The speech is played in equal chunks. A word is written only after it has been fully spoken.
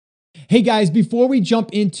Hey guys, before we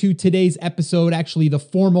jump into today's episode, actually the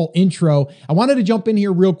formal intro, I wanted to jump in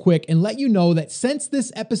here real quick and let you know that since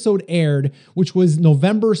this episode aired, which was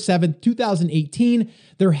November 7th, 2018,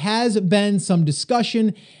 there has been some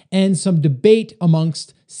discussion and some debate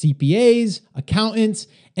amongst CPAs, accountants,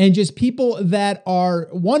 and just people that are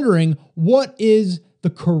wondering what is the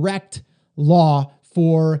correct law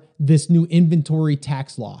for this new inventory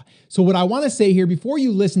tax law. So what I want to say here before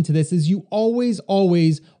you listen to this is you always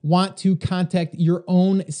want to contact your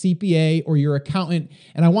own CPA or your accountant.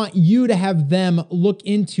 And I want you to have them look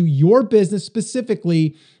into your business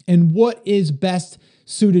specifically and what is best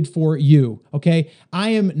suited for you. Okay.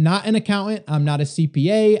 I am not an accountant. I'm not a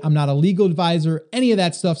CPA. I'm not a legal advisor, any of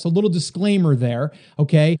that stuff. So a little disclaimer there.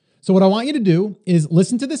 Okay. So what I want you to do is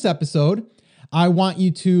listen to this episode. I want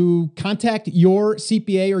you to contact your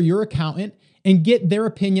CPA or your accountant and get their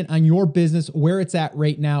opinion on your business, where it's at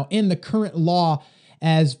right now, and the current law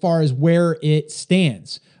as far as where it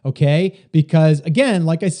stands. Okay. Because again,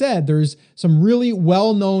 like I said, there's some really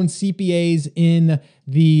well-known CPAs in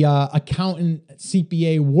the accountant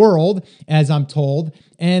CPA world, as I'm told,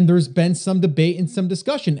 and there's been some debate and some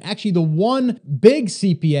discussion. Actually, the one big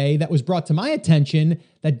CPA that was brought to my attention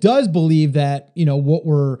that does believe that, what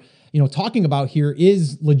we're talking about here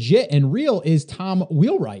is legit and real is Tom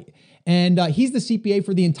Wheelwright. And he's the CPA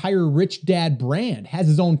for the entire Rich Dad brand, has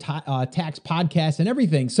his own tax podcast and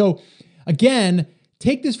everything. So again,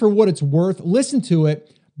 take this for what it's worth, listen to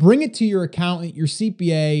it, bring it to your accountant, your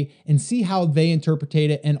CPA, and see how they interpret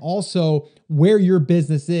it. And also where your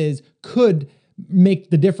business is could make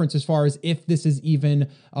the difference as far as if this is even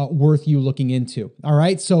worth you looking into. All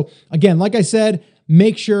right. So again, like I said,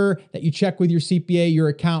 make sure that you check with your CPA, your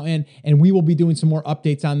accountant, and we will be doing some more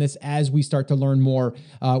updates on this as we start to learn more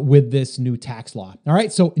with this new tax law. All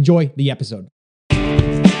right, so enjoy the episode.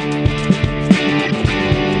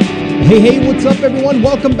 Hey, what's up, everyone?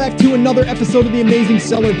 Welcome back to another episode of the Amazing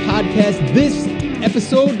Seller Podcast. This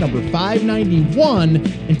episode, number 591,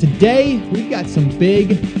 and today we've got some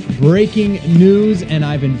big breaking news, and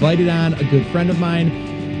I've invited on a good friend of mine,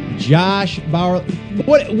 Josh Bauer.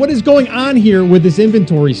 What is going on here with this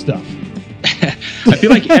inventory stuff? I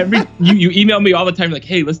feel like you email me all the time like,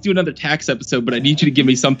 hey, let's do another tax episode, but I need you to give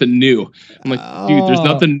me something new. I'm like,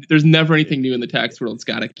 dude, there's never anything new in the tax world,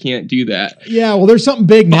 Scott. I can't do that. Yeah, well, there's something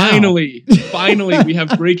big now. Finally, we have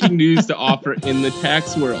breaking news to offer in the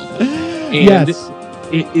tax world. And yes.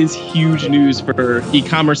 It is huge news for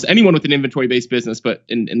e-commerce, anyone with an inventory-based business, but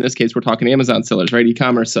in this case, we're talking Amazon sellers, right?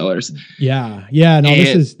 E-commerce sellers. Yeah. No,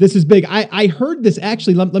 this is big. I heard this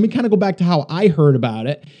actually. Let me kind of go back to how I heard about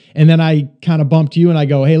it, and then I kind of bumped you, and I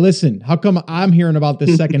go, hey, listen, how come I'm hearing about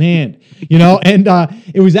this secondhand? And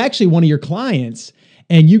it was actually one of your clients,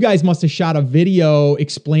 and you guys must have shot a video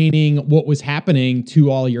explaining what was happening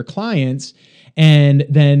to all your clients. And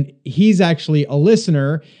then he's actually a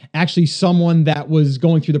listener, actually someone that was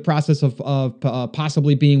going through the process of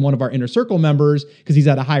possibly being one of our inner circle members because he's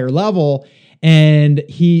at a higher level. And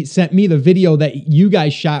he sent me the video that you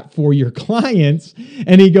guys shot for your clients.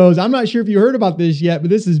 And he goes, I'm not sure if you heard about this yet,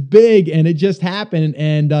 but this is big and it just happened.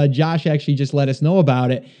 And Josh actually just let us know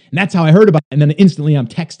about it. And that's how I heard about it. And then instantly I'm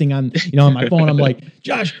texting on my phone. I'm like,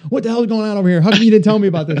 Josh, what the hell is going on over here? How come you didn't tell me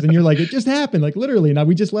about this? And you're like, it just happened. Like literally. Now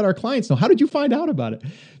we just let our clients know. How did you find out about it?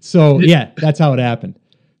 So yeah, that's how it happened.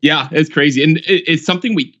 Yeah, it's crazy. And it's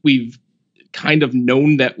something we've kind of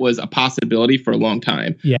known that was a possibility for a long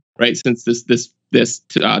time. Yeah. Right. Since this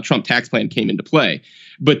Trump tax plan came into play,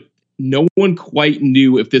 but no one quite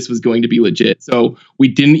knew if this was going to be legit. So we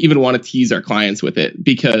didn't even want to tease our clients with it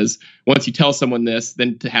because once you tell someone this,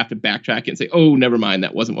 then to have to backtrack and say, oh, never mind,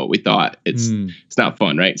 that wasn't what we thought. It's not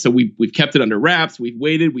fun. Right. So we've kept it under wraps. We've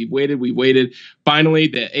waited. Finally,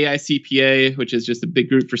 the AICPA, which is just a big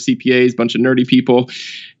group for CPAs, bunch of nerdy people,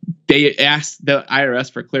 they asked the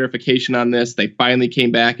IRS for clarification on this. They finally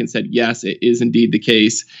came back and said, yes, it is indeed the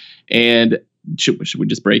case. And should we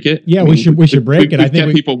just break it? Yeah, we should break it. I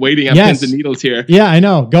think people waiting on pins and needles here. Yeah, I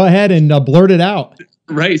know. Go ahead and blurt it out.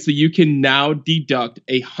 Right. So you can now deduct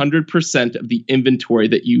 100% of the inventory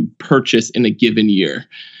that you purchase in a given year.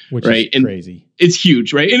 Which is crazy. It's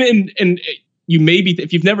huge, right? And you may be,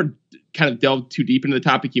 if you've never kind of delved too deep into the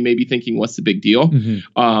topic, you may be thinking, what's the big deal?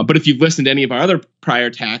 Mm-hmm. But if you've listened to any of our other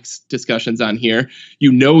prior tax discussions on here,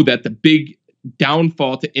 you know that the big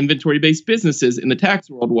downfall to inventory-based businesses in the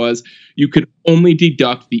tax world was you could only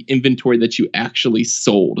deduct the inventory that you actually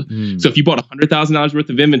sold. So if you bought $100,000 worth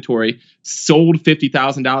of inventory, sold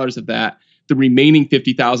 $50,000 of that, the remaining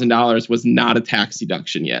 $50,000 was not a tax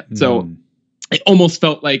deduction yet. So it almost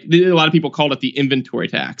felt like a lot of people called it the inventory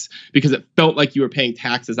tax because it felt like you were paying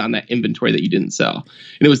taxes on that inventory that you didn't sell.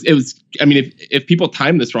 And it was, I mean, if people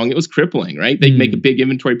timed this wrong, it was crippling, right? They'd make a big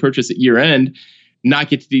inventory purchase at year end, not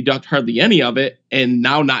get to deduct hardly any of it, and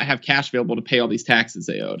now not have cash available to pay all these taxes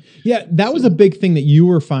they owed. Yeah, that was a big thing that you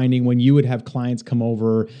were finding when you would have clients come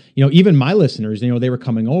over, even my listeners, they were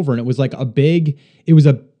coming over, and it was like a big,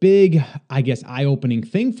 I guess, eye-opening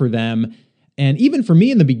thing for them. And even for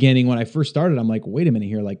me in the beginning, when I first started, I'm like, wait a minute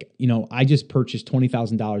here. Like, I just purchased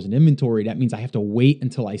 $20,000 in inventory. That means I have to wait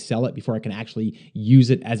until I sell it before I can actually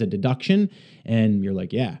use it as a deduction. And you're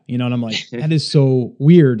like, yeah, and I'm like, that is so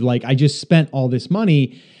weird. Like, I just spent all this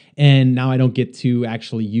money and now I don't get to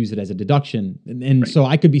actually use it as a deduction. And so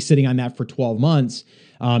I could be sitting on that for 12 months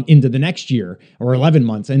into the next year or 11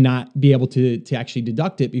 months and not be able to actually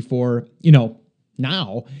deduct it before,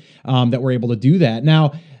 now that we're able to do that.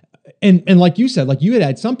 Now, and like you said, like you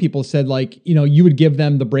had some people said, like, you would give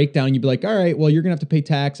them the breakdown. You'd be like, all right, well, you're going to have to pay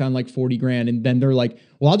tax on like 40 grand. And then they're like,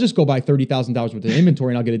 well, I'll just go buy $30,000 worth of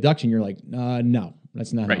inventory and I'll get a deduction. You're like, no,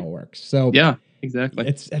 that's not how it works. So yeah,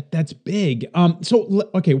 exactly. That's big. So,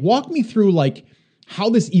 okay. Walk me through like how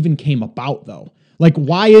this even came about though. Like,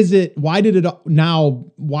 why did it now?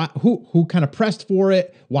 Who kind of pressed for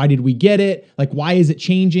it? Why did we get it? Like, why is it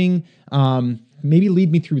changing? Maybe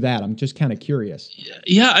lead me through that. I'm just kind of curious.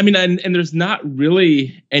 Yeah, I mean, and there's not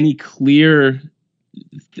really any clear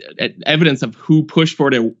evidence of who pushed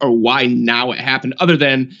for it or why now it happened, other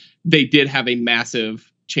than they did have a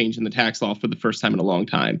massive change in the tax law for the first time in a long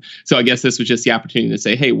time. So I guess this was just the opportunity to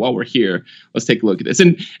say, hey, while we're here, let's take a look at this.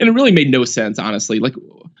 And it really made no sense, honestly. Like,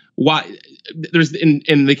 why? There's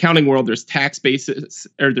in the accounting world, there's tax basis,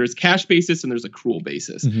 or there's cash basis, and there's accrual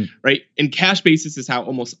basis, right? And cash basis is how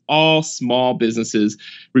almost all small businesses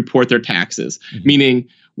report their taxes, meaning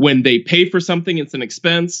when they pay for something, it's an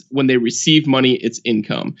expense. When they receive money, it's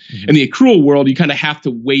income. In the accrual world, you kind of have to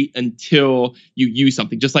wait until you use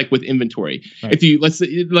something, just like with inventory. Right. If you let's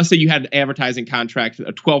say you had an advertising contract,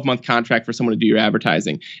 a 12-month contract for someone to do your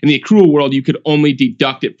advertising. In the accrual world, you could only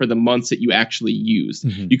deduct it for the months that you actually used.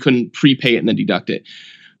 You couldn't prepay it and then deduct it.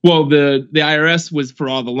 Well, the IRS was, for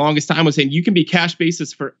all the longest time, was saying you can be cash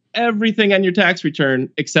basis for everything on your tax return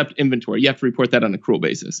except inventory. You have to report that on accrual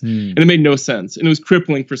basis. And it made no sense. And it was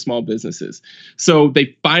crippling for small businesses. So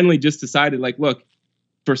they finally just decided, like, look,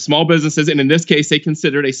 for small businesses, and in this case, they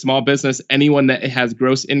considered a small business anyone that has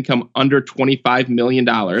gross income under $25 million.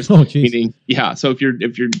 Meaning, yeah. So if your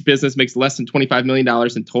business makes less than $25 million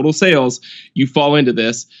in total sales, you fall into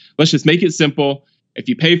this. Let's just make it simple. If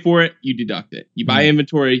you pay for it, you deduct it. You buy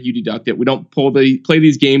inventory, you deduct it. We don't play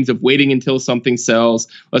these games of waiting until something sells.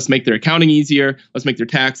 Let's make their accounting easier. Let's make their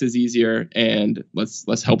taxes easier, and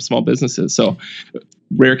let's help small businesses. So,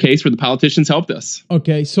 rare case where the politicians helped us.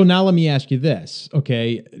 Okay, so now let me ask you this.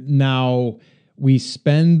 Okay, now we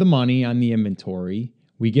spend the money on the inventory.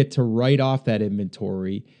 We get to write off that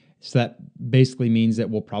inventory. So that basically means that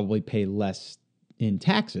we'll probably pay less in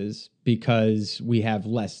taxes because we have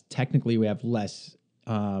less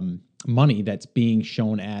money that's being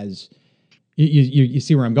shown as, you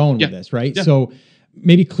see where I'm going with this, right? Yeah. So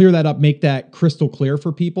maybe clear that up, make that crystal clear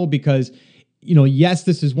for people, because, yes,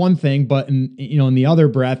 this is one thing, but in the other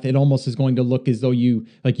breath, it almost is going to look as though you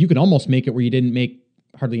could almost make it where you didn't make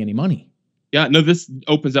hardly any money. Yeah, no, this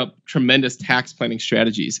opens up tremendous tax planning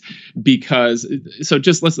strategies because, so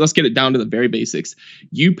just let's get it down to the very basics.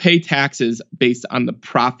 You pay taxes based on the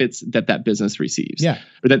profits that business receives, or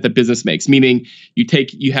that the business makes. Meaning, you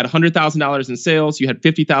had $100,000 in sales, you had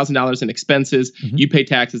 $50,000 in expenses. You pay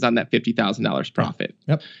taxes on that $50,000 profit.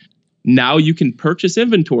 Yep. Now you can purchase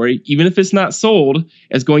inventory, even if it's not sold,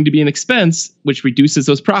 as going to be an expense, which reduces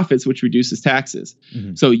those profits, which reduces taxes.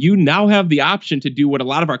 So you now have the option to do what a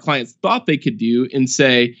lot of our clients thought they could do and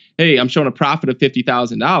say, hey, I'm showing a profit of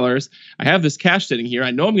 $50,000. I have this cash sitting here. I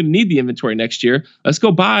know I'm going to need the inventory next year. Let's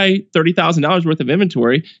go buy $30,000 worth of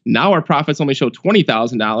inventory. Now our profits only show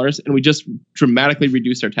 $20,000, and we just dramatically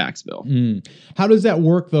reduce our tax bill. How does that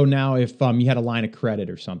work, though, now if you had a line of credit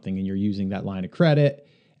or something and you're using that line of credit?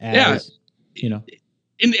 It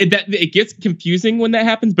gets confusing when that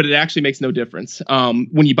happens, but it actually makes no difference.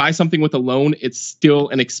 When you buy something with a loan, it's still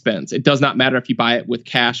an expense. It does not matter if you buy it with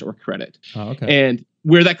cash or credit. And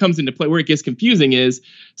where that comes into play, where it gets confusing is,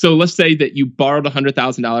 so let's say that you borrowed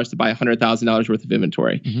 $100,000 to buy $100,000 worth of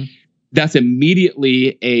inventory. That's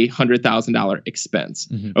immediately a $100,000 expense.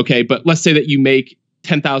 Okay, but let's say that you make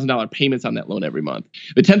 $10,000 payments on that loan every month.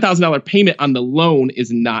 The $10,000 payment on the loan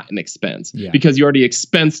is not an expense because you already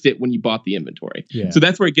expensed it when you bought the inventory. So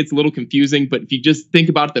that's where it gets a little confusing. But if you just think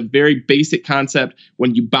about the very basic concept,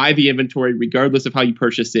 when you buy the inventory, regardless of how you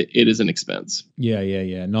purchased it, it is an expense.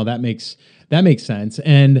 Yeah. No, that makes sense.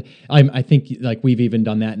 And I think like we've even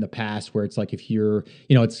done that in the past where it's like, if you're,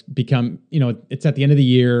 it's become, it's at the end of the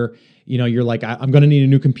year, you're like, I'm going to need a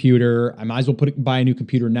new computer. I might as well buy a new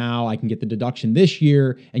computer now. I can get the deduction this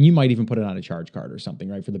year. And you might even put it on a charge card or something,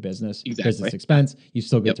 right? For the business expense, you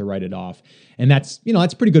still get to write it off. And that's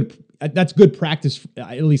pretty good. That's good practice.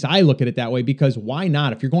 At least I look at it that way, because why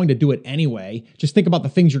not? If you're going to do it anyway, just think about the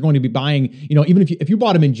things you're going to be buying. Even if you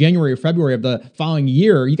bought them in January or February of the following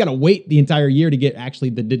year, you got to wait the entire year to get actually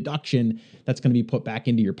the deduction that's going to be put back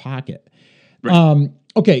into your pocket. Right.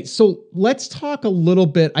 Okay, so let's talk a little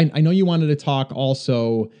bit. I know you wanted to talk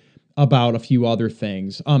also about a few other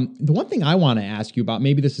things. The one thing I want to ask you about,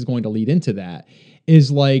 maybe this is going to lead into that,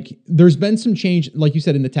 is like there's been some change, like you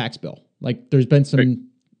said, in the tax bill. Like there's been some,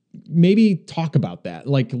 maybe talk about that.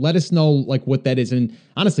 Like let us know like what that is. And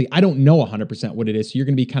honestly, I don't know 100% what it is. So you're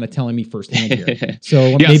going to be kind of telling me firsthand here.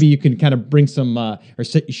 So maybe you can kind of bring some or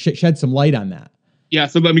shed some light on that. Yeah,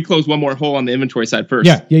 so let me close one more hole on the inventory side first.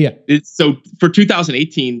 Yeah. So for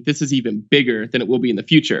 2018, this is even bigger than it will be in the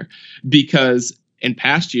future, because in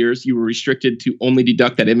past years, you were restricted to only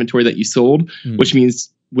deduct that inventory that you sold, which means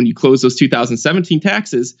when you close those 2017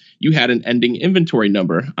 taxes, you had an ending inventory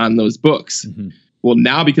number on those books. Well,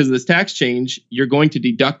 now because of this tax change, you're going to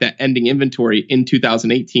deduct that ending inventory in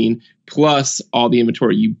 2018 plus all the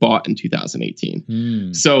inventory you bought in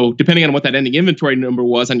 2018. So depending on what that ending inventory number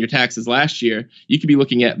was on your taxes last year, you could be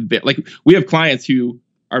looking at, like we have clients who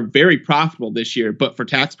are very profitable this year, but for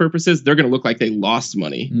tax purposes, they're going to look like they lost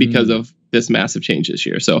money because of this massive change this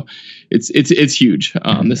year. So it's huge.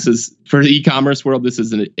 This is, for the e-commerce world, this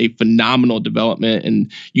is a phenomenal development, and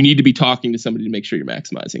you need to be talking to somebody to make sure you're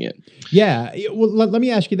maximizing it. Yeah. Well, let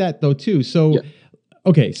me ask you that though too. So,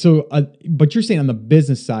 okay. So, but you're saying on the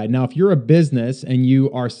business side, now, if you're a business and you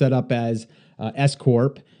are set up as S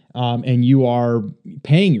Corp, and you are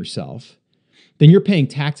paying yourself, then you're paying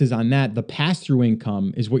taxes on that. The pass-through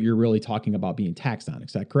income is what you're really talking about being taxed on.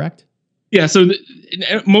 Is that correct? Yeah. So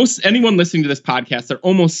anyone listening to this podcast, they're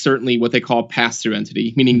almost certainly what they call a pass-through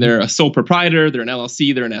entity, meaning they're a sole proprietor, they're an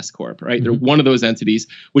LLC, they're an S Corp, right? They're one of those entities,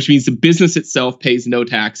 which means the business itself pays no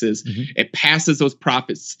taxes. It passes those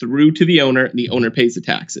profits through to the owner, and the owner pays the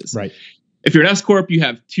taxes. Right. If you're an S Corp, you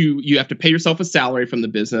have to pay yourself a salary from the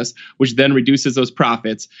business, which then reduces those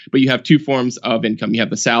profits. But you have two forms of income. You have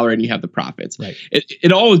the salary and you have the profits. Right.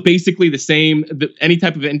 It all is basically the same.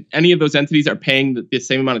 Any of those entities are paying the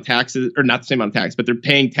same amount of taxes, or not the same amount of tax, but they're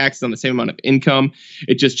paying taxes on the same amount of income.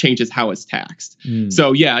 It just changes how it's taxed.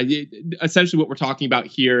 So essentially what we're talking about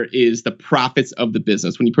here is the profits of the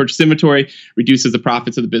business. When you purchase inventory, reduces the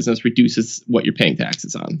profits of the business, reduces what you're paying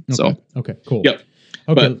taxes on. Okay, cool. Yep.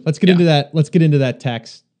 Okay, let's get into that. Let's get into that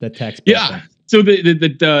tax. Yeah. So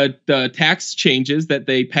the tax changes that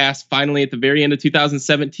they passed finally at the very end of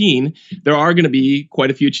 2017, there are going to be quite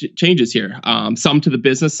a few changes here. Some to the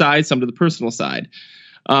business side, some to the personal side.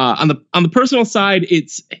 On the personal side,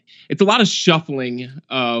 it's a lot of shuffling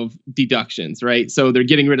of deductions, right? So they're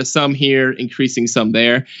getting rid of some here, increasing some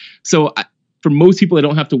there. So for most people, they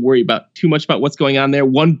don't have to worry about too much about what's going on there.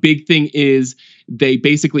 One big thing is they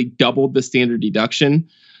basically doubled the standard deduction,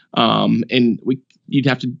 and we'd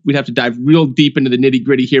have to dive real deep into the nitty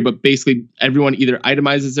gritty here. But basically, everyone either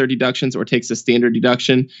itemizes their deductions or takes a standard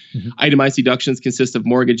deduction. Itemized deductions consist of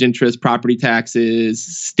mortgage interest, property taxes,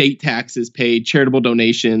 state taxes paid, charitable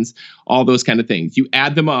donations, all those kind of things. You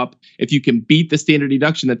add them up. If you can beat the standard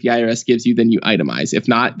deduction that the IRS gives you, then you itemize. If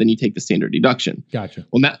not, then you take the standard deduction. Gotcha.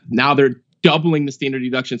 Well, now they're doubling the standard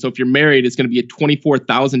deduction. So if you're married, it's going to be a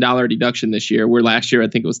 $24,000 deduction this year, where last year I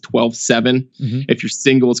think it was $12,700. If you're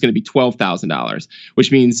single, it's going to be $12,000,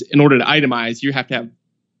 which means in order to itemize, you have to have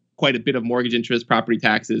quite a bit of mortgage interest, property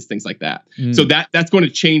taxes, things like that. So that's going to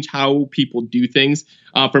change how people do things.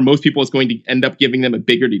 For most people, it's going to end up giving them a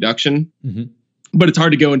bigger deduction. But it's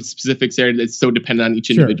hard to go into specifics there. It's so dependent on each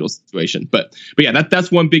individual situation. But yeah,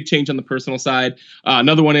 that's one big change on the personal side.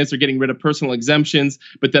 Another one is they're getting rid of personal exemptions,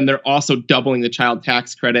 but then they're also doubling the child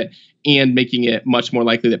tax credit and making it much more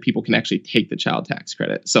likely that people can actually take the child tax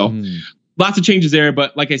credit. So lots of changes there.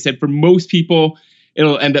 But like I said, for most people,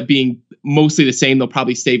 it'll end up being mostly the same. They'll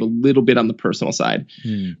probably save a little bit on the personal side.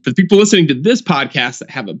 For the people listening to this podcast that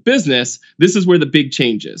have a business, this is where the big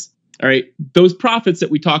change is. All right, those profits that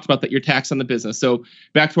we talked about that you're taxed on the business. So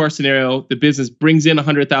back to our scenario, the business brings in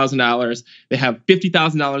 $100,000. They have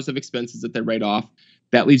 $50,000 of expenses that they write off.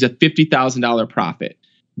 That leaves a $50,000 profit.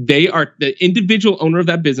 The individual owner of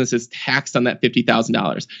that business is taxed on that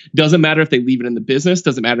 $50,000. Doesn't matter if they leave it in the business.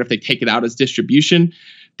 Doesn't matter if they take it out as distribution.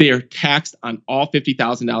 They are taxed on all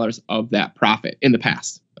 $50,000 of that profit in the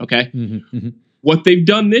past. Okay. Mm-hmm, mm-hmm. What they've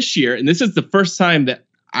done this year, and this is the first time that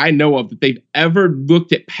I know of that they've ever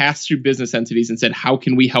looked at pass-through business entities and said, how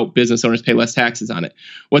can we help business owners pay less taxes on it?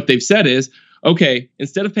 What they've said is, okay,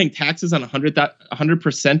 instead of paying taxes on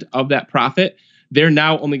 100% of that profit, they're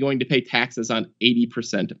now only going to pay taxes on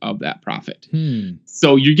 80% of that profit.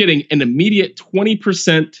 So you're getting an immediate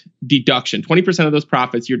 20% deduction. 20% of those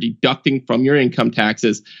profits you're deducting from your income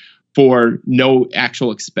taxes for no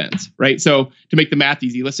actual expense, right? So to make the math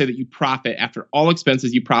easy, let's say that you profit, after all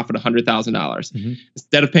expenses, you profit $100,000. Mm-hmm.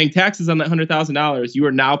 Instead of paying taxes on that $100,000, you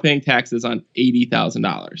are now paying taxes on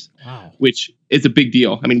 $80,000. Wow. Which is a big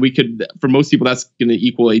deal. I mean, for most people, that's going to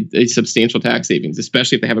equal a substantial tax savings,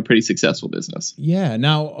 especially if they have a pretty successful business. Yeah.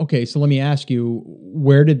 Now, okay, so let me ask you,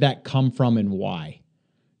 where did that come from and why?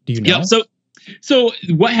 Do you know? Yeah, so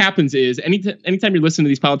what happens is anytime you're listening to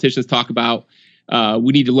these politicians talk about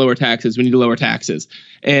we need to lower taxes,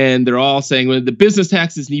 and they're all saying, well, the business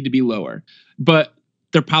taxes need to be lower. But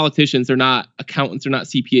they're politicians, they're not accountants, they're not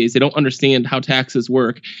CPAs. They don't understand how taxes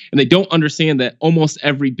work. And they don't understand that almost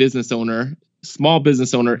every business owner, small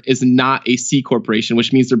business owner, is not a C corporation,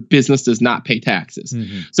 which means their business does not pay taxes.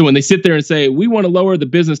 Mm-hmm. So when they sit there and say, we want to lower the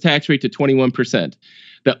business tax rate to 21%,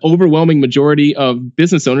 the overwhelming majority of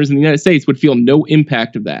business owners in the United States would feel no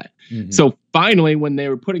impact of that. Mm-hmm. So finally, when they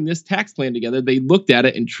were putting this tax plan together, they looked at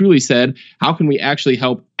it and truly said, how can we actually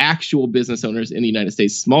help actual business owners in the United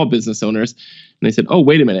States, small business owners? And they said, oh,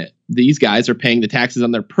 wait a minute, these guys are paying the taxes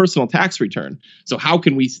on their personal tax return. So how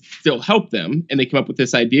can we still help them? And they came up with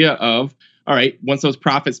this idea of, all right, once those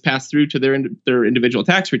profits pass through to their individual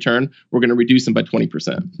tax return, we're going to reduce them by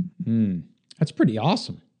 20%. That's pretty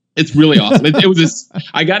awesome. It's really awesome.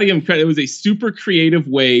 I got to give them credit. It was a super creative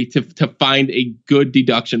way to find a good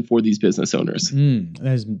deduction for these business owners.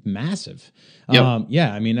 That is massive. Yep.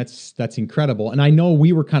 Yeah, I mean, that's incredible. And I know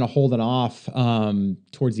we were kind of holding off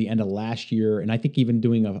towards the end of last year, and I think even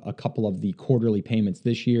doing a couple of the quarterly payments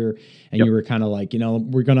this year. And you were kind of like,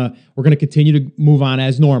 we're gonna continue to move on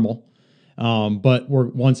as normal. But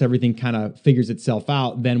once everything kind of figures itself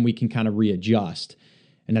out, then we can kind of readjust.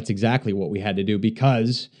 And that's exactly what we had to do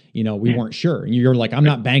because, we weren't sure. And you're like, I'm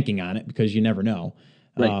not banking on it because you never know.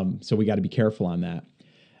 Right. So we got to be careful on that.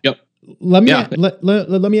 Yep. Let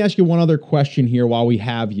me ask you one other question here while we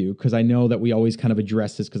have you, because I know that we always kind of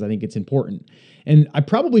address this because I think it's important. And I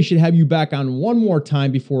probably should have you back on one more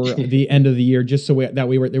time before the end of the year, just so we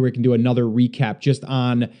can do another recap just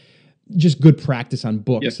on just good practice on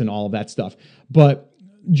books and all of that stuff. But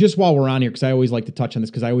just while we're on here, because I always like to touch on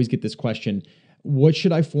this because I always get this question. What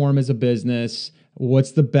should I form as a business?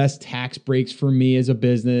 What's the best tax breaks for me as a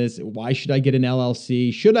business? Why should I get an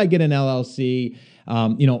LLC? Should I get an LLC?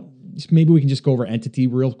 Maybe we can just go over entity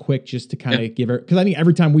real quick just to kind of give it, because I think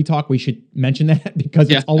every time we talk, we should mention that because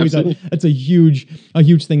it's always it's a huge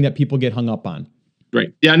thing that people get hung up on.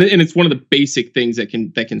 Right. Yeah. And it's one of the basic things that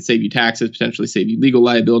can save you taxes, potentially save you legal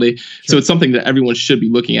liability. Sure. So it's something that everyone should be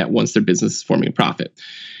looking at once their business is forming a profit.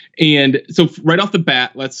 And so right off the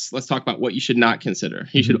bat, let's talk about what you should not consider.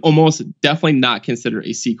 You should almost definitely not consider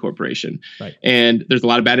a C corporation. Right. And there's a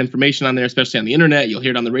lot of bad information on there, especially on the internet. You'll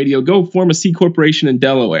hear it on the radio. Go form a C corporation in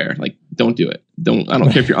Delaware. Like, don't do it. I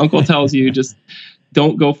don't care if your uncle tells you, just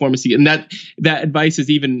don't go form a C. And that advice is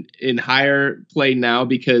even in higher play now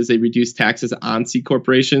because they reduce taxes on C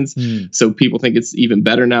corporations. So people think it's even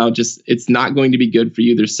better now. Just, it's not going to be good for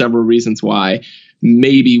you. There's several reasons why.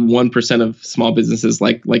 Maybe 1% of small businesses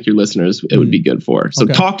like your listeners, it would be good for. So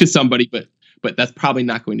talk to somebody, but that's probably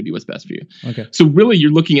not going to be what's best for you. Okay. So really,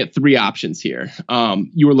 you're looking at three options here.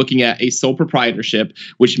 You are looking at a sole proprietorship,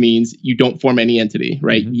 which means you don't form any entity,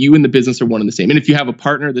 right? Mm-hmm. You and the business are one and the same. And if you have a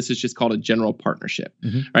partner, this is just called a general partnership,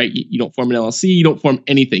 right? You don't form an LLC, you don't form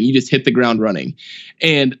anything. You just hit the ground running.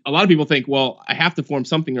 And a lot of people think, well, I have to form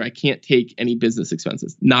something or I can't take any business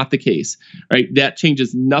expenses. Not the case, right? That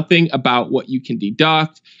changes nothing about what you can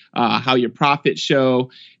deduct, how your profits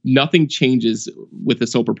show. Nothing changes with a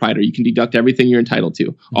sole proprietor. You can deduct everything you're entitled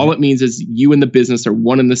to. All it means is you and the business are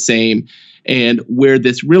one and the same. And where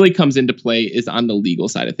this really comes into play is on the legal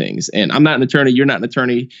side of things. And I'm not an attorney, you're not an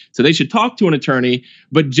attorney, so they should talk to an attorney.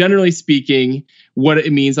 But generally speaking, what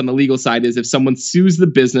it means on the legal side is if someone sues the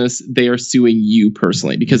business, they are suing you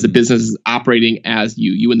personally because the business is operating as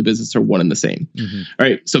you. You and the business are one and the same. All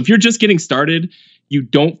right. So if you're just getting started, you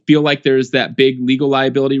don't feel like there's that big legal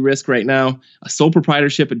liability risk right now, a sole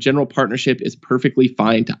proprietorship, a general partnership is perfectly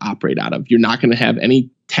fine to operate out of. You're not going to have any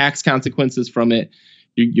tax consequences from it.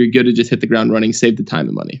 you're good to just hit the ground running, save the time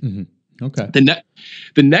and money. Mm-hmm. Okay.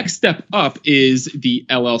 The next step up is the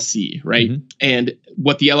LLC, right? Mm-hmm. And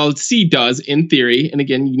what the LLC does in theory, and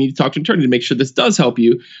again, you need to talk to an attorney to make sure this does help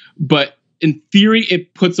you, but in theory,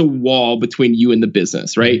 it puts a wall between you and the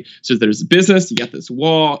business, right? So there's a business, you got this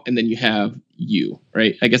wall, and then you have you,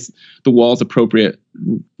 right? I guess the wall is appropriate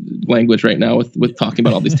language right now with talking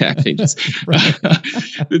about all these tax changes.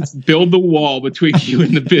 Let's build the wall between you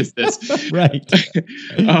and the business. Right.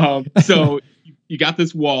 So you got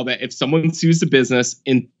this wall that if someone sues the business,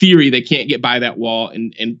 in theory, they can't get by that wall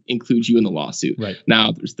and include you in the lawsuit. Right.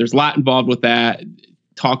 Now, there's a lot involved with that.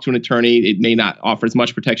 Talk to an attorney. It may not offer as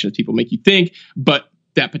much protection as people make you think, but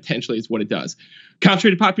that potentially is what it does.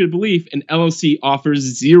 Contrary to popular belief, an LLC offers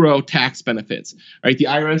zero tax benefits. Right? The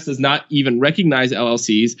IRS does not even recognize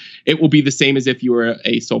LLCs. It will be the same as if you were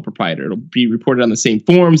a sole proprietor. It'll be reported on the same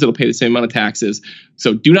forms. It'll pay the same amount of taxes.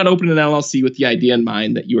 So do not open an LLC with the idea in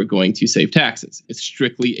mind that you are going to save taxes. It's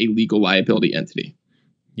strictly a legal liability entity.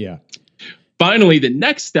 Yeah. Finally, the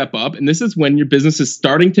next step up, and this is when your business is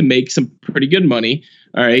starting to make some pretty good money,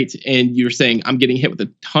 all right, and you're saying, I'm getting hit with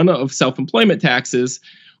a ton of self-employment taxes.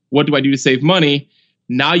 What do I do to save money?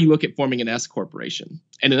 Now you look at forming an S corporation.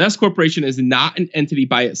 And an S corporation is not an entity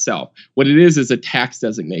by itself. What it is a tax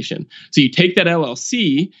designation. So you take that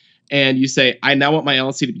LLC and you say, I now want my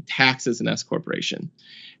LLC to be taxed as an S corporation.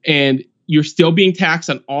 And you're still being taxed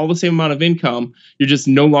on all the same amount of income. You're just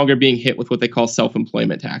no longer being hit with what they call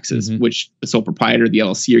self-employment taxes, which the sole proprietor, the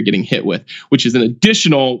LLC, are getting hit with, which is an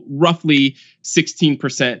additional roughly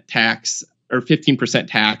 16% tax or 15%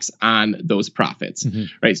 tax on those profits,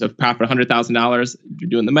 right? So if profit $100,000, you're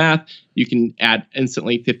doing the math, you can add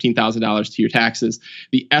instantly $15,000 to your taxes.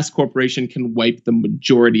 The S corporation can wipe the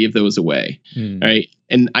majority of those away, right?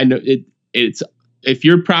 And I know it's if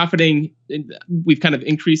you're profiting, we've kind of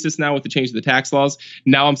increased this now with the change of the tax laws.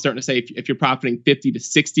 Now I'm starting to say if you're profiting $50,000 to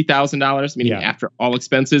 $60,000, meaning after all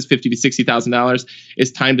expenses, $50,000 to $60,000,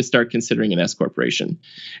 it's time to start considering an S corporation.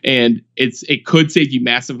 And it could save you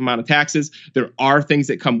massive amount of taxes. There are things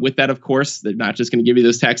that come with that, of course. They're not just going to give you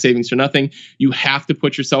those tax savings for nothing. You have to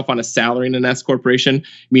put yourself on a salary in an S corporation,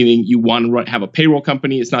 meaning you want to have a payroll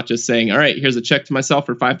company. It's not just saying, all right, here's a check to myself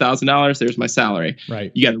for $5,000. There's my salary.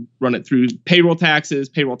 Right. You got to run it through payroll taxes,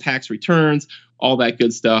 payroll tax returns, all that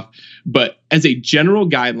good stuff. But as a general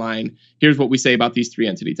guideline, here's what we say about these three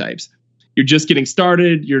entity types. You're just getting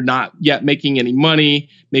started. You're not yet making any money,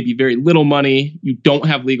 maybe very little money. You don't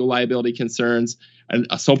have legal liability concerns.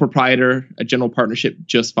 A sole proprietor, a general partnership,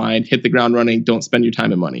 just fine. Hit the ground running. Don't spend your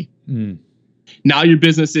time and money. Now your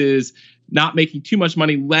business is not making too much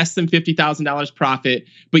money, less than $50,000 profit,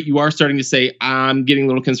 but you are starting to say, I'm getting a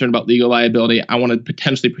little concerned about legal liability. I want to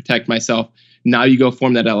potentially protect myself. Now you go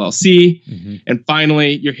form that LLC. And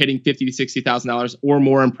finally, you're hitting $50,000 to $60,000 or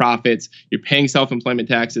more in profits. You're paying self-employment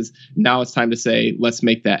taxes. Now it's time to say, let's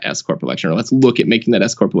make that S Corp election, or let's look at making that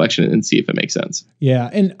S Corp election and see if it makes sense.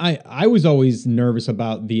 Yeah. And I was always nervous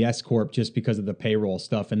about the S Corp just because of the payroll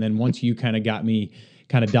stuff. And then once you kind of got me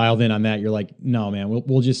kind of dialed in on that, you're like, no, man,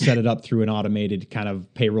 we'll just set it up through an automated kind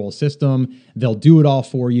of payroll system. They'll do it all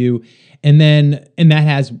for you. And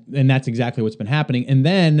that's exactly what's been happening. And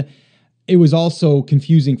then it was also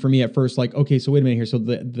confusing for me at first, like, okay, so wait a minute here. So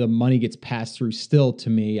the money gets passed through still to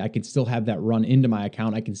me. I can still have that run into my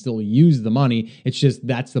account. I can still use the money. It's just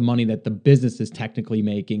that's the money that the business is technically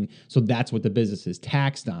making. So that's what the business is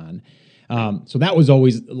taxed on. So that was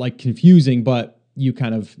always like confusing, but you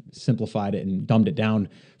kind of simplified it and dumbed it down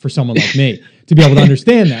for someone like me to be able to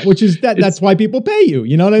understand that, which is that's why people pay you.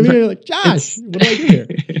 You know what I mean? You're like, Josh, what do I do here?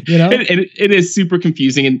 You know, it is super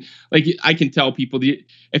confusing. And like, I can tell people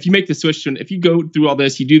if you make the switch if you go through all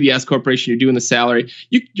this, you do the S corporation, you're doing the salary,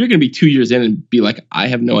 you're going to be 2 years in and be like, I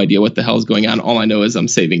have no idea what the hell is going on. All I know is I'm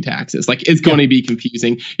saving taxes. Like, it's going to be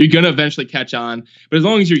confusing. You're going to eventually catch on, but as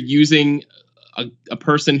long as you're using a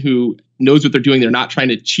person who knows what they're doing, they're not trying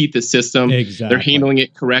to cheat the system. Exactly. They're handling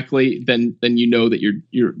it correctly, then you know that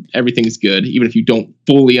you're everything's good, even if you don't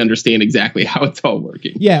fully understand exactly how it's all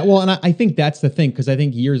working. Yeah, well, and I think that's the thing, because I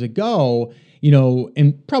think years ago, you know,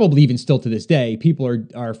 and probably even still to this day, people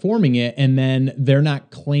are forming it, and then they're not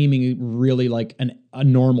claiming really like a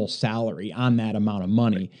normal salary on that amount of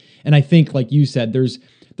money. And I think, like you said, there's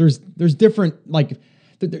different like.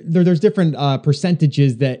 There's different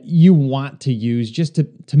percentages that you want to use just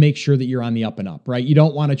to make sure that you're on the up and up, right? You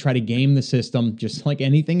don't want to try to game the system just like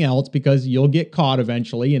anything else, because you'll get caught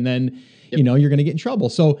eventually, and then you know you're going to get in trouble.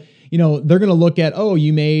 So they're going to look at,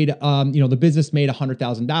 you made the business made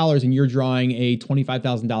 $100,000 and you're drawing a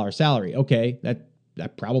 $25,000 salary. Okay,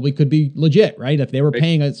 that probably could be legit, right? If they were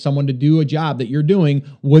paying someone to do a job that you're doing,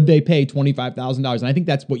 would they pay $25,000? And I think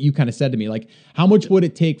that's what you kind of said to me. Like, how much would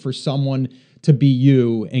it take for someone to be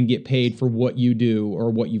you and get paid for what you do or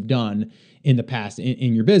what you've done in the past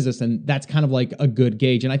in your business? And that's kind of like a good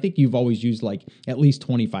gauge. And I think you've always used like at least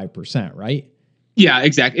 25%, right? Yeah,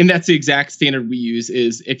 exactly. And that's the exact standard we use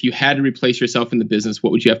is if you had to replace yourself in the business,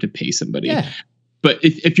 what would you have to pay somebody? Yeah. But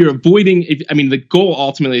if you're avoiding, the goal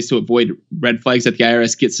ultimately is to avoid red flags that the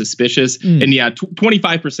IRS gets suspicious. And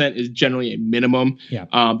 25% is generally a minimum. Yeah.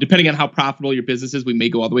 Depending on how profitable your business is, we may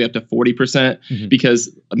go all the way up to 40%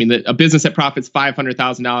 because a business that profits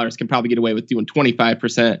 $500,000 can probably get away with doing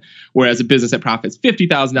 25%, whereas a business that profits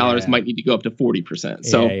 $50,000 might need to go up to 40%.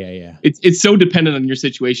 So it's so dependent on your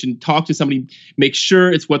situation. Talk to somebody, make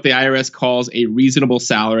sure it's what the IRS calls a reasonable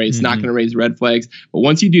salary. It's not going to raise red flags. But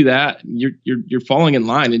once you do that, you're falling in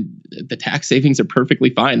line, and the tax savings are perfectly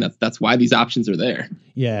fine. That's why these options are there.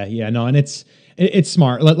 Yeah, no, and it's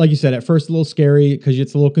smart. Like you said, at first a little scary because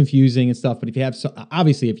it's a little confusing and stuff. But if you have,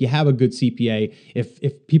 obviously, if you have a good CPA,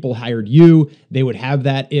 if people hired you, they would have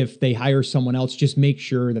that. If they hire someone else, just make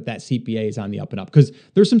sure that CPA is on the up and up, because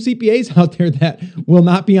there's some CPAs out there that will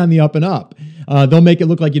not be on the up and up. They'll make it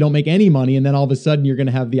look like you don't make any money, and then all of a sudden you're going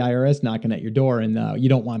to have the IRS knocking at your door, and you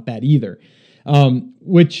don't want that either.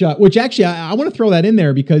 Which actually I want to throw that in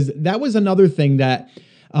there, because that was another thing that,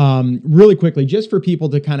 really quickly, just for people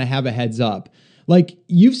to kind of have a heads up, like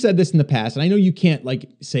you've said this in the past, and I know you can't like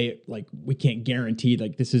say it, like we can't guarantee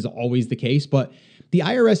like this is always the case, but the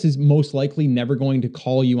IRS is most likely never going to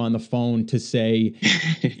call you on the phone to say,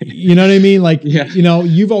 you know what I mean? Like,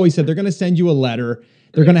 you've always said they're going to send you a letter.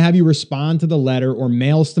 They're going to have you respond to the letter or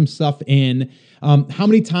mail some stuff in. How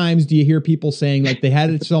many times do you hear people saying like they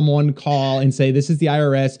had someone call and say, this is the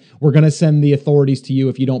IRS, we're going to send the authorities to you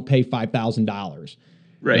if you don't pay $5,000?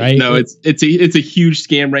 Right. No, it's a huge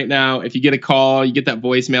scam right now. If you get a call, you get that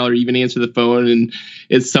voicemail or even answer the phone, and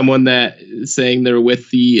it's someone that is saying they're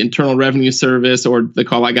with the Internal Revenue Service, or the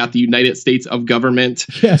call I got, the United States of Government.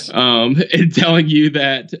 Yes. And telling you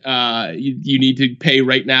that you need to pay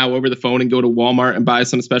right now over the phone and go to Walmart and buy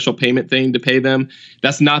some special payment thing to pay them.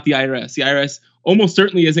 That's not the IRS. The IRS almost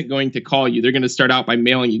certainly isn't going to call you. They're going to start out by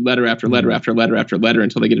mailing you letter after letter after letter after letter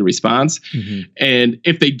until they get a response. And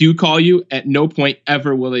if they do call you, at no point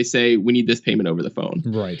ever will they say, we need this payment over the phone.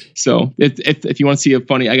 Right. So if you want to see I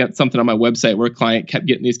got something on my website where a client kept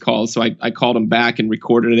getting these calls. So I called him back and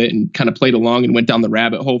recorded it and kind of played along and went down the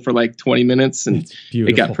rabbit hole for like 20 minutes. And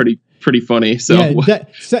it got pretty funny. So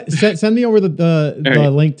send me over the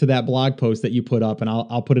link to that blog post that you put up, and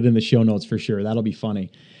I'll put it in the show notes for sure. That'll be funny.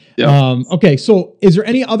 Yep. Okay. So is there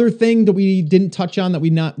any other thing that we didn't touch on that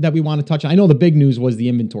we want to touch on? I know the big news was the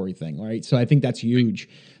inventory thing, right? So I think that's huge.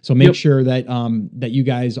 So make sure that, that you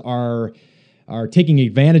guys are taking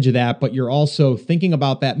advantage of that, but you're also thinking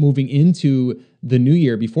about that moving into the new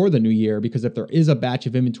year, before the new year, because if there is a batch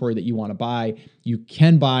of inventory that you want to buy, you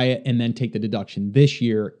can buy it and then take the deduction this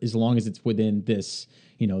year, as long as it's within this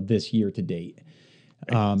year to date.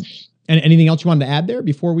 And anything else you wanted to add there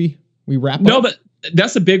before we wrap up? No, but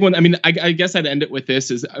that's a big one. I guess I'd end it with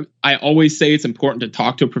this: is I always say it's important to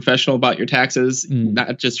talk to a professional about your taxes,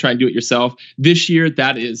 not just try and do it yourself. This year,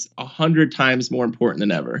 that is 100 times more important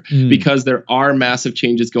than ever, because there are massive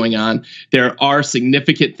changes going on. There are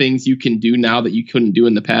significant things you can do now that you couldn't do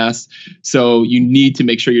in the past. So you need to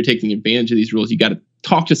make sure you're taking advantage of these rules. You got to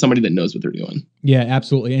talk to somebody that knows what they're doing. Yeah,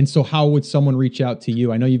 absolutely. And so how would someone reach out to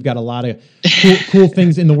you? I know you've got a lot of cool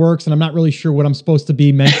things in the works, and I'm not really sure what I'm supposed to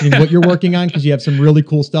be mentioning what you're working on, because you have some really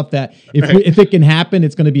cool stuff that if it can happen,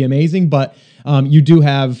 it's going to be amazing. But you do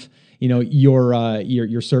have,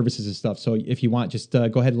 your services and stuff. So if you want, just go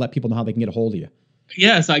ahead and let people know how they can get a hold of you.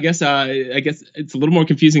 Yeah, so I guess it's a little more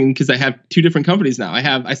confusing because I have two different companies now.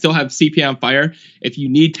 I still have CPA on Fire. If you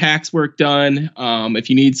need tax work done, if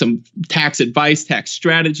you need some tax advice, tax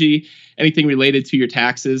strategy, anything related to your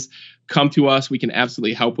taxes, come to us. We can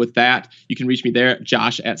absolutely help with that. You can reach me there at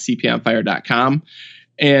josh@cpaonfire.com.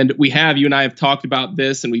 And you and I have talked about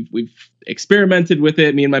this, and we've experimented with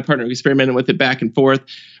it. Me and my partner experimented with it back and forth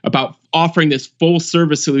about offering this full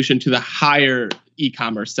service solution to the higher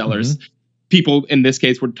e-commerce sellers. People, in this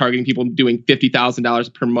case, we're targeting people doing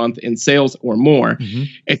 $50,000 per month in sales or more.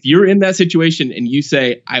 If you're in that situation and you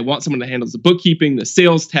say, I want someone that handles the bookkeeping, the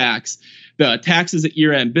sales tax, the taxes at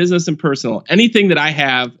year end, business and personal, anything that I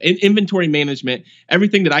have, inventory management,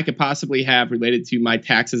 everything that I could possibly have related to my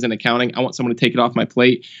taxes and accounting, I want someone to take it off my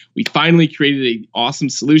plate. We finally created an awesome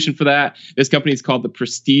solution for that. This company is called the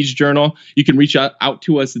Prestige Journal. You can reach out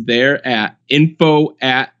to us there at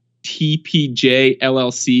info@tpjllc.co.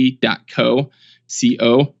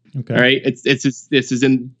 Okay. All right. This is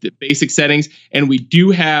in the basic settings. And we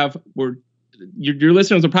do have, your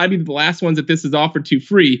listeners will probably be the last ones that this is offered to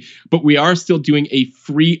free, but we are still doing a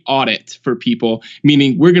free audit for people,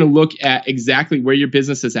 meaning we're going to look at exactly where your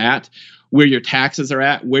business is at, where your taxes are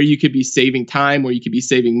at, where you could be saving time, where you could be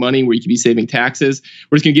saving money, where you could be saving taxes.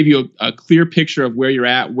 We're just going to give you a clear picture of where you're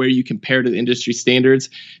at, where you compare to the industry standards,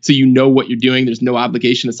 so you know what you're doing. There's no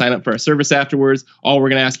obligation to sign up for our service afterwards. All we're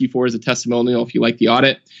going to ask you for is a testimonial if you like the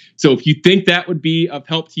audit. So if you think that would be of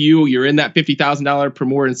help to you, you're in that $50,000 per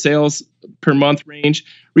more in sales per month range,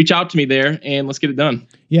 reach out to me there and let's get it done.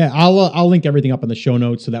 Yeah, I'll link everything up in the show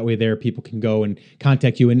notes so that way there people can go and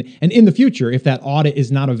contact you. And in the future, if that audit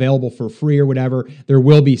is not available for free or whatever, there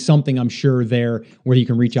will be something, I'm sure, there where you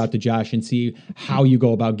can reach out to Josh and see how you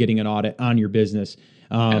go about getting an audit on your business.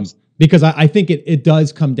 Because I think it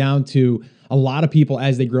does come down to a lot of people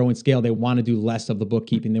as they grow and scale, they want to do less of the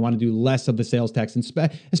bookkeeping. They want to do less of the sales tax,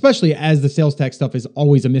 and especially as the sales tax stuff is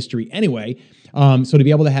always a mystery anyway. So to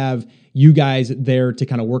be able to have you guys there to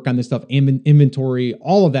kind of work on this stuff, inventory,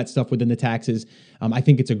 all of that stuff within the taxes, I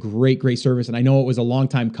think it's a great service. And I know it was a long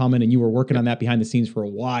time coming and you were working on that behind the scenes for a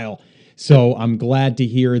while. So I'm glad to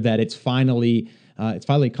hear that it's finally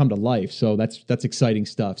come to life. So that's exciting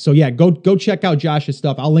stuff. So yeah, go check out Josh's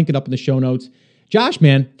stuff. I'll link it up in the show notes. Josh,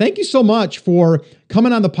 man, thank you so much for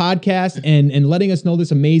coming on the podcast and letting us know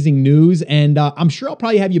this amazing news. And I'm sure I'll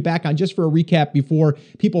probably have you back on just for a recap before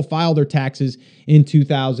people file their taxes in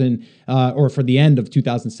 2000 or for the end of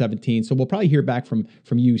 2017. So we'll probably hear back from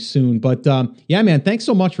you soon. But yeah, man, thanks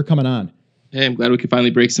so much for coming on. Hey, I'm glad we could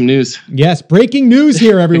finally break some news. Yes, breaking news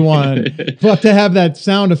here, everyone. We'll have to have that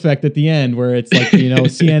sound effect at the end where it's like,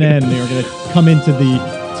 CNN, they're going to come into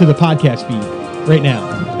the podcast feed right now.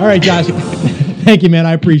 All right, Josh. Thank you, man.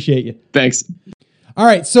 I appreciate you. Thanks. All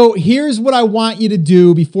right. So here's what I want you to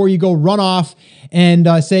do before you go run off and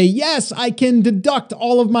say, yes, I can deduct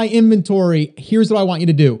all of my inventory. Here's what I want you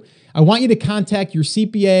to do. I want you to contact your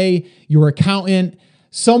CPA, your accountant,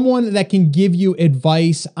 someone that can give you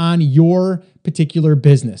advice on your particular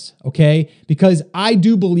business. Okay. Because I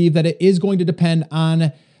do believe that it is going to depend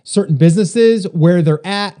on certain businesses, where they're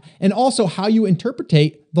at, and also how you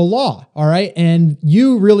interpretate the law. All right. And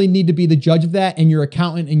you really need to be the judge of that, and your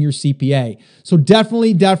accountant and your CPA. So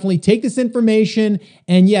definitely take this information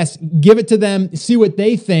and yes, give it to them, see what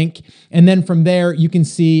they think. And then from there, you can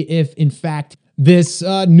see if in fact this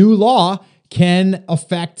new law can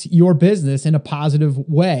affect your business in a positive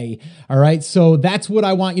way. All right. So that's what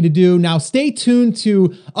I want you to do. Now stay tuned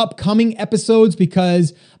to upcoming episodes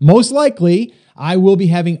because most likely I will be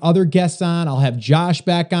having other guests on. I'll have Josh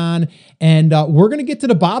back on, and we're going to get to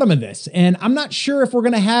the bottom of this. And I'm not sure if we're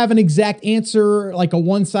going to have an exact answer, like a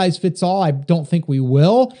one size fits all. I don't think we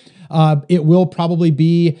will. It will probably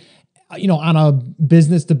be, on a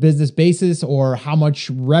business to business basis, or how much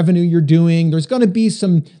revenue you're doing. There's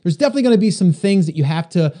definitely going to be some things that you have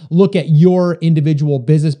to look at your individual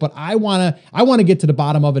business, but I want to get to the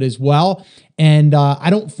bottom of it as well. And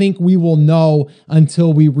I don't think we will know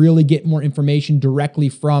until we really get more information directly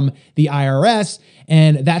from the IRS.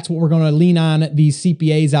 And that's what we're going to lean on these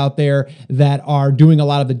CPAs out there that are doing a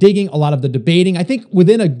lot of the digging, a lot of the debating. I think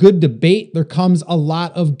within a good debate, there comes a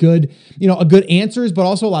lot of good answers, but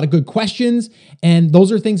also a lot of good questions. And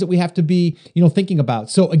those are things that we have to be, thinking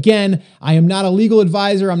about. So again, I am not a legal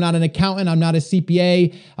advisor. I'm not an accountant. I'm not a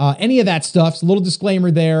CPA, any of that stuff. So a little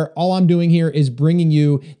disclaimer there. All I'm doing here is bringing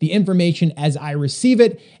you the information as I receive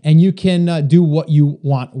it, and you can do what you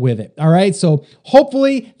want with it. All right. So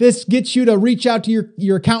hopefully this gets you to reach out to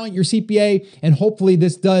your accountant, your CPA, and hopefully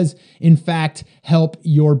this does in fact help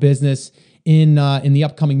your business in the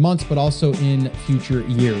upcoming months, but also in future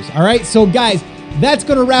years. All right. So guys, that's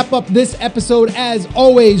going to wrap up this episode. As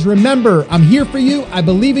always, remember, I'm here for you. I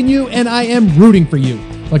believe in you, and I am rooting for you.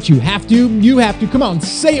 But you have to come on,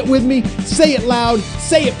 say it with me, say it loud,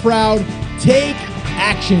 say it proud, take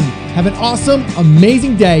action. Have an awesome,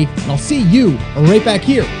 amazing day, and I'll see you right back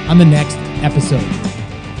here on the next episode.